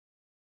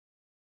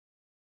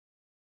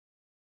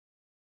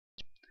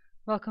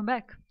Welcome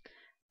back.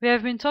 We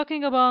have been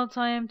talking about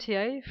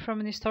IMTA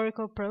from an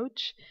historical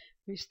approach.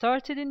 We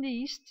started in the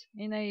East,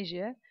 in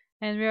Asia,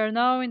 and we are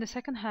now in the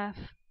second half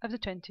of the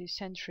 20th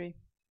century.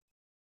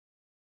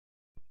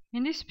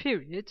 In this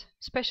period,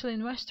 especially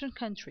in Western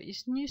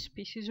countries, new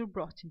species were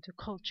brought into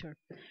culture.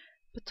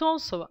 But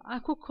also,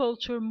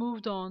 aquaculture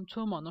moved on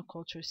to a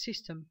monoculture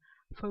system,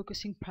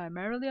 focusing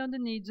primarily on the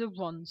needs of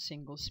one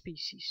single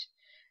species.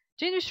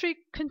 The industry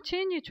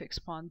continued to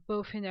expand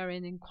both in area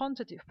and in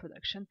quantity of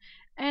production,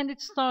 and it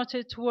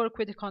started to work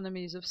with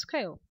economies of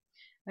scale.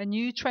 A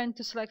new trend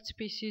to select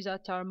species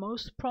that are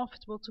most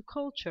profitable to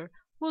culture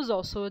was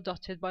also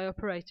adopted by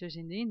operators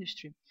in the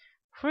industry.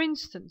 For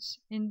instance,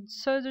 in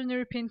southern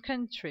European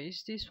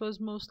countries, this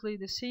was mostly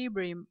the sea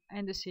bream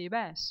and the sea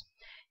bass.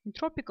 In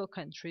tropical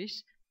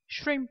countries,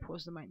 shrimp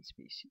was the main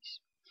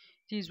species.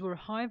 These were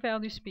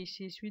high-value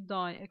species with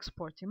high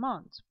export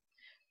demand.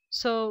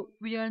 So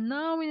we are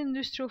now in an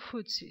industrial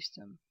food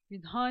system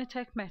with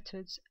high-tech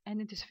methods and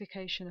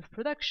intensification of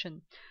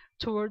production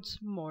towards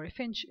more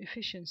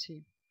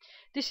efficiency.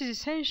 This is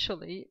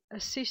essentially a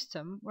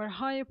system where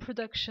higher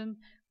production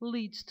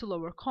leads to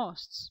lower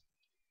costs.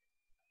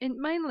 And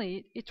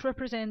mainly it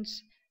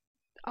represents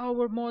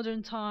our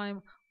modern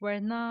time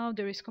where now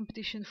there is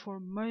competition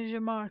for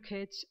major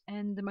markets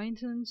and the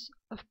maintenance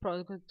of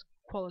product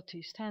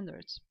quality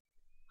standards.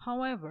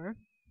 However,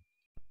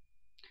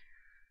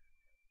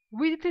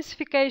 with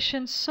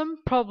intensification, some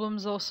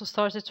problems also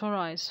started to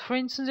arise. For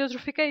instance,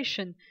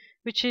 eutrophication,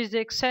 which is the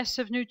excess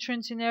of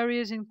nutrients in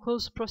areas in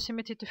close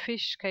proximity to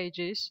fish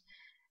cages,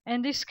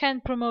 and this can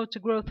promote the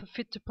growth of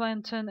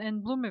phytoplankton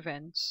and bloom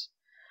events.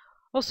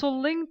 Also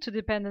linked to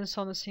dependence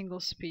on a single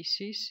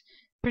species,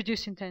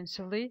 produced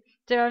intensively,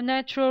 there are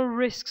natural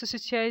risks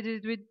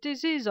associated with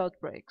disease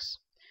outbreaks.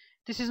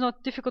 This is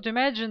not difficult to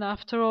imagine,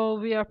 after all,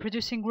 we are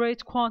producing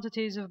great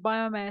quantities of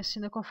biomass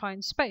in a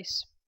confined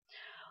space.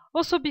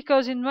 Also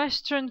because in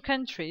Western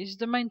countries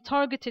the main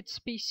targeted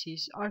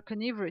species are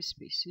carnivorous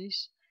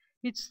species,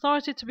 it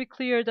started to be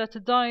clear that the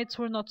diets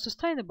were not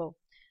sustainable,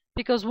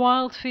 because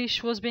wild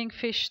fish was being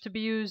fished to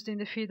be used in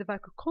the feed of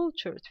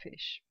aquacultured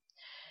fish.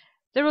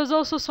 There was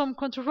also some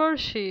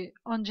controversy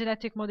on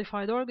genetic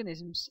modified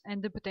organisms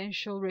and the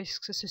potential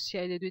risks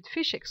associated with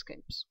fish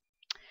escapes.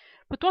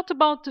 But what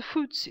about the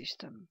food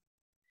system?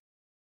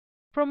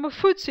 From a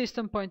food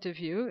system point of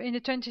view, in the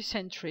 20th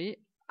century,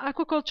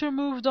 aquaculture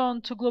moved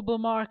on to global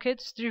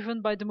markets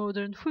driven by the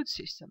modern food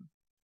system.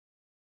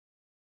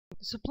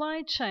 The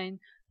supply chain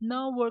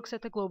now works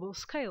at a global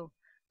scale.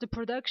 The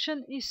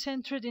production is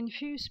centered in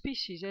few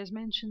species, as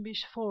mentioned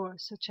before,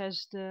 such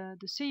as the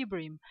sea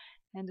bream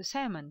and the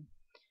salmon.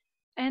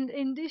 And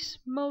in this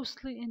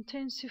mostly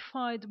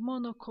intensified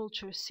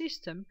monoculture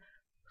system,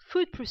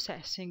 food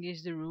processing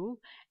is the rule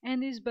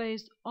and is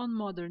based on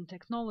modern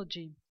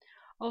technology.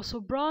 Also,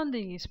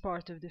 branding is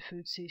part of the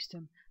food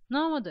system.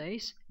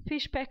 Nowadays,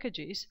 fish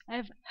packages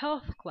have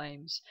health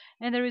claims,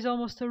 and there is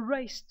almost a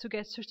race to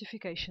get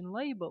certification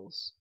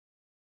labels.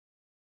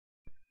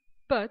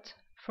 But,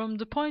 from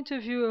the point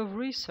of view of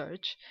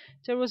research,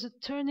 there was a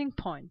turning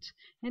point,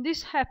 and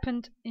this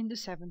happened in the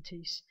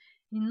 70s.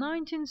 In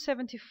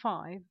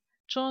 1975,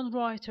 John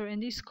Reiter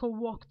and his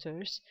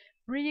co-authors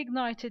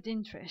reignited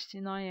interest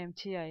in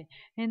IMTA,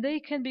 and they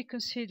can be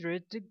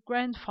considered the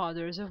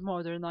grandfathers of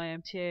modern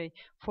IMTA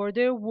for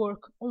their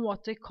work on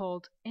what they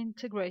called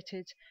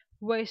integrated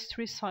waste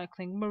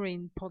recycling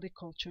marine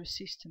polyculture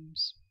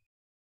systems.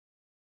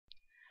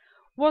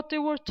 What they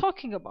were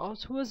talking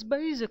about was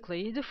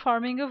basically the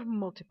farming of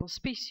multiple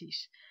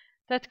species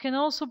that can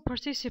also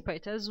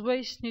participate as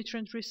waste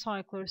nutrient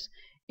recyclers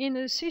in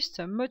a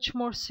system much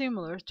more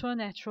similar to a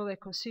natural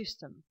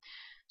ecosystem.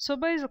 So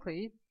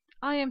basically,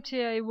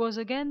 IMTA was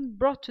again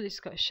brought to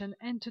discussion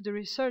and to the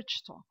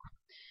research talk.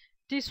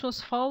 This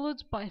was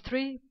followed by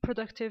 3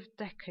 productive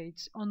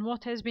decades on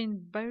what has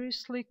been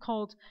variously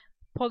called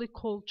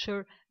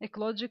polyculture,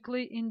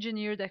 ecologically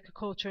engineered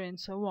aquaculture, and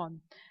so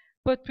on.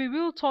 But we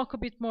will talk a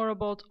bit more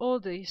about all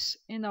this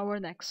in our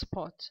next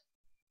spot,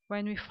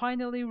 when we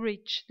finally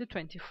reach the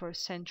 21st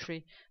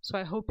century, so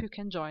I hope you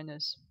can join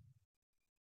us.